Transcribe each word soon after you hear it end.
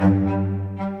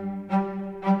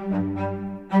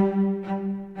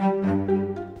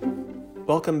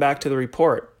welcome back to The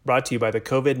Report, brought to you by the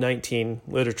COVID-19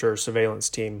 Literature Surveillance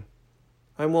Team.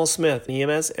 I'm Will Smith,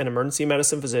 EMS and emergency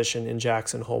medicine physician in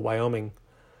Jackson Hole, Wyoming.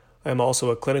 I am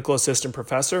also a clinical assistant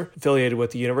professor affiliated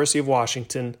with the University of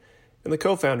Washington and the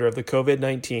co-founder of the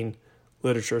COVID-19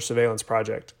 Literature Surveillance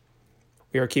Project.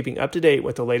 We are keeping up to date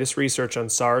with the latest research on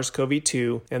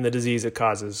SARS-CoV-2 and the disease it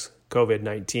causes,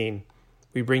 COVID-19.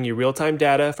 We bring you real-time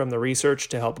data from the research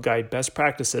to help guide best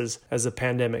practices as the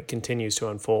pandemic continues to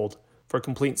unfold. For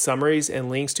complete summaries and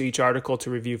links to each article to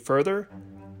review further,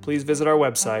 please visit our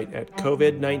website at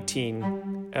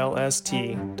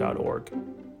covid19lst.org.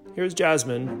 Here's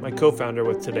Jasmine, my co-founder,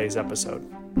 with today's episode.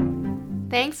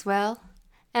 Thanks, Will.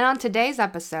 And on today's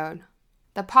episode,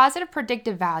 the positive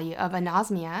predictive value of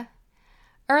anosmia,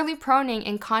 early proning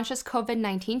in conscious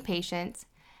COVID-19 patients,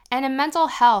 and in mental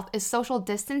health is social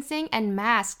distancing and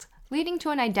masks leading to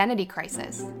an identity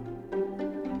crisis.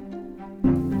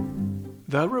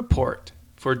 The Report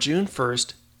for June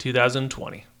 1st,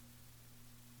 2020.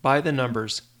 By the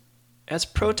numbers. As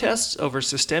protests over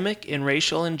systemic and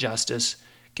racial injustice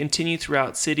continue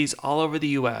throughout cities all over the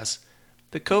U.S.,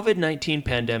 the COVID-19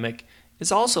 pandemic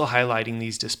is also highlighting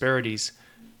these disparities,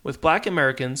 with Black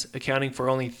Americans accounting for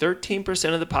only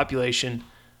 13% of the population,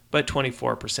 but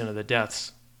 24% of the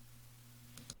deaths.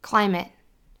 Climate.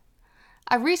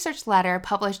 A research letter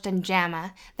published in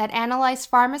JAMA that analyzed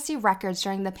pharmacy records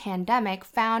during the pandemic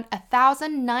found a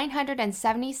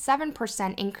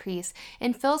 1,977% increase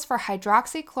in fills for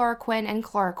hydroxychloroquine and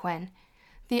chloroquine.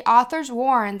 The authors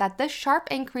warn that this sharp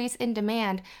increase in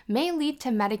demand may lead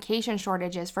to medication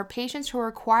shortages for patients who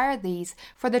require these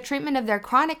for the treatment of their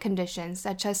chronic conditions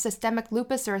such as systemic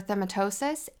lupus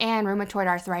erythematosus and rheumatoid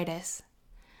arthritis.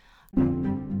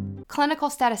 Clinical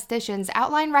statisticians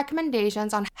outline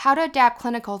recommendations on how to adapt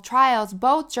clinical trials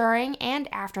both during and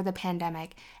after the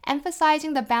pandemic,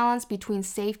 emphasizing the balance between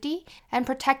safety and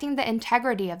protecting the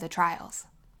integrity of the trials.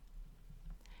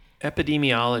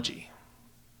 Epidemiology.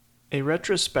 A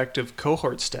retrospective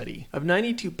cohort study of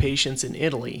 92 patients in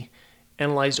Italy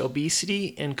analyzed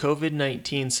obesity and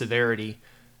COVID-19 severity,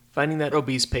 finding that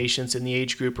obese patients in the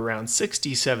age group around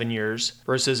 67 years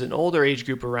versus an older age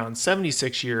group around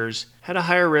 76 years had a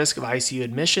higher risk of ICU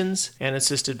admissions and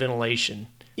assisted ventilation,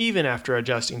 even after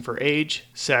adjusting for age,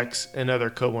 sex, and other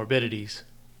comorbidities.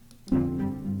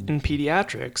 In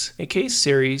pediatrics, a case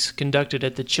series conducted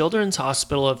at the Children's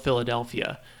Hospital of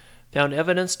Philadelphia found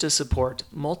evidence to support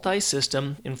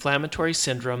multi-system inflammatory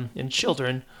syndrome in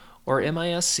children, or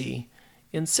MISC,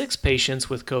 in 6 patients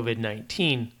with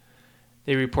COVID-19.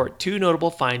 They report 2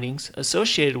 notable findings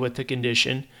associated with the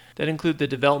condition that include the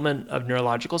development of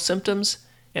neurological symptoms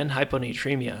and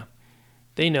hyponatremia.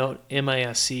 They note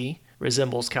MISC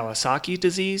resembles Kawasaki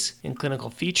disease in clinical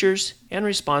features and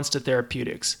response to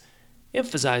therapeutics,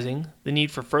 emphasizing the need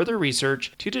for further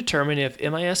research to determine if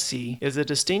MISC is a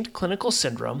distinct clinical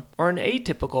syndrome or an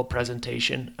atypical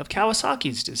presentation of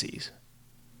Kawasaki's disease.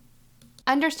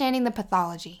 Understanding the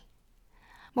pathology.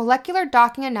 Molecular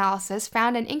docking analysis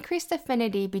found an increased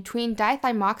affinity between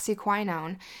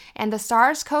dithymoxyquinone and the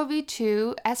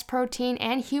SARS-CoV-2 S protein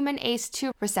and human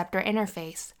ACE2 receptor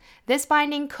interface. This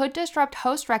binding could disrupt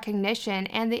host recognition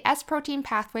and the S protein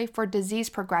pathway for disease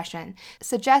progression,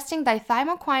 suggesting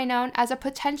dithymoquinone as a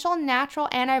potential natural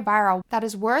antiviral that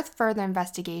is worth further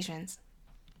investigations.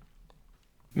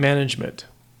 Management.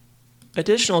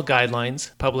 Additional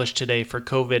guidelines published today for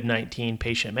COVID-19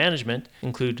 patient management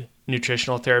include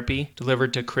nutritional therapy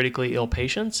delivered to critically ill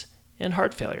patients and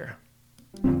heart failure.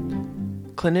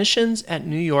 Clinicians at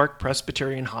New York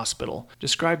Presbyterian Hospital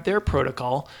described their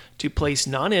protocol to place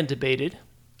non-intubated,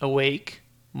 awake,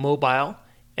 mobile,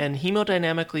 and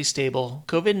hemodynamically stable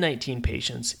COVID-19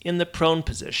 patients in the prone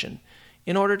position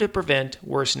in order to prevent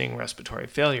worsening respiratory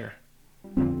failure.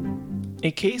 A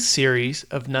case series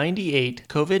of 98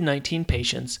 COVID-19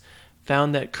 patients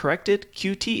found that corrected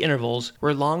QT intervals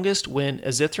were longest when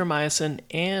azithromycin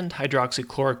and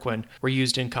hydroxychloroquine were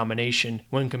used in combination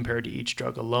when compared to each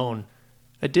drug alone.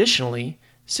 Additionally,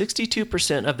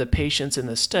 62% of the patients in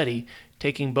the study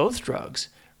taking both drugs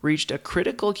reached a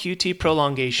critical QT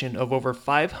prolongation of over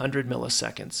 500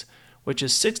 milliseconds, which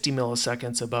is 60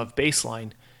 milliseconds above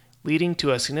baseline, leading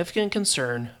to a significant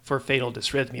concern for fatal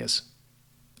dysrhythmias.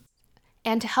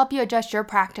 And to help you adjust your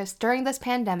practice during this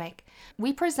pandemic,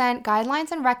 we present guidelines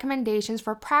and recommendations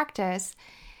for practice,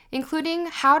 including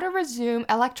how to resume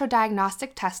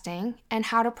electrodiagnostic testing and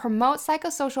how to promote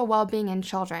psychosocial well-being in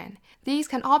children. These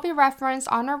can all be referenced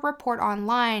on our report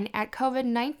online at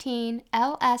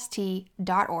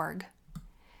covid19lst.org.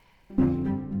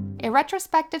 A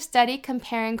retrospective study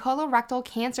comparing colorectal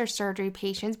cancer surgery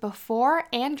patients before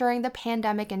and during the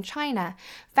pandemic in China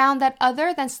found that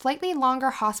other than slightly longer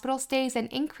hospital stays and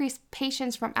increased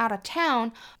patients from out of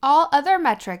town, all other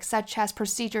metrics such as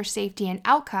procedure safety and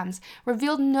outcomes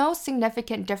revealed no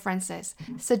significant differences,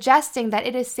 suggesting that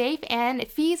it is safe and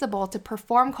feasible to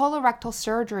perform colorectal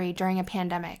surgery during a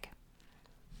pandemic.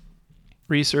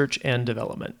 Research and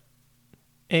development.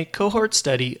 A cohort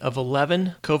study of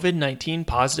 11 COVID-19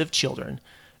 positive children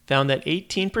found that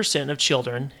 18% of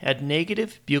children had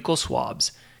negative buccal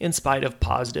swabs in spite of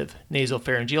positive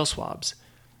nasopharyngeal swabs,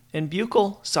 and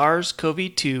buccal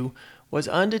SARS-CoV-2 was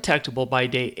undetectable by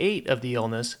day 8 of the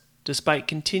illness despite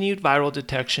continued viral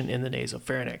detection in the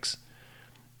nasopharynx.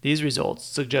 These results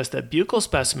suggest that buccal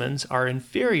specimens are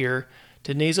inferior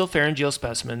to nasopharyngeal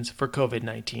specimens for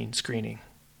COVID-19 screening.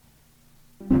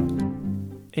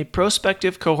 A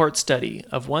prospective cohort study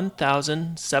of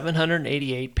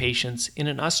 1,788 patients in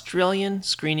an Australian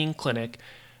screening clinic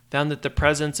found that the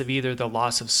presence of either the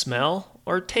loss of smell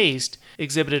or taste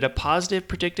exhibited a positive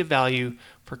predictive value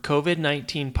for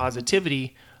COVID-19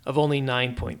 positivity of only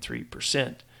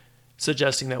 9.3%,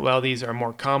 suggesting that while these are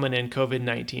more common in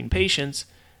COVID-19 patients,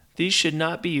 these should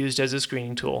not be used as a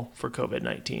screening tool for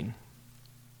COVID-19.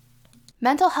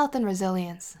 Mental health and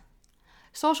resilience.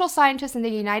 Social scientists in the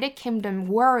United Kingdom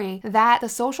worry that the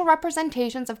social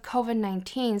representations of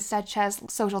COVID-19, such as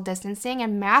social distancing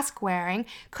and mask wearing,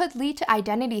 could lead to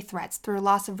identity threats through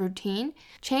loss of routine,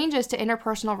 changes to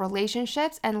interpersonal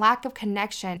relationships, and lack of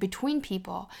connection between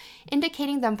people,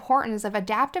 indicating the importance of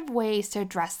adaptive ways to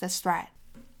address this threat.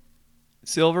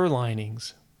 Silver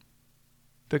linings.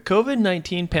 The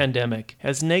COVID-19 pandemic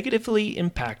has negatively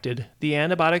impacted the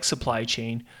antibiotic supply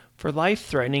chain for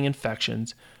life-threatening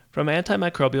infections from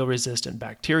antimicrobial-resistant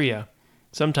bacteria,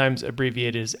 sometimes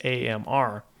abbreviated as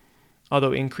AMR,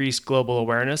 although increased global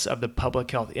awareness of the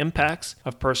public health impacts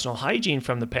of personal hygiene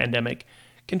from the pandemic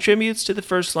contributes to the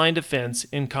first-line defense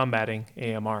in combating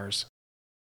AMRs.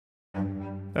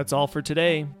 That's all for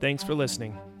today. Thanks for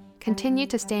listening. Continue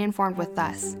to stay informed with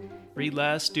us. Read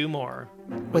less, do more.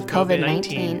 With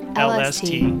COVID-19,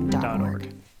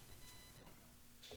 LST.org.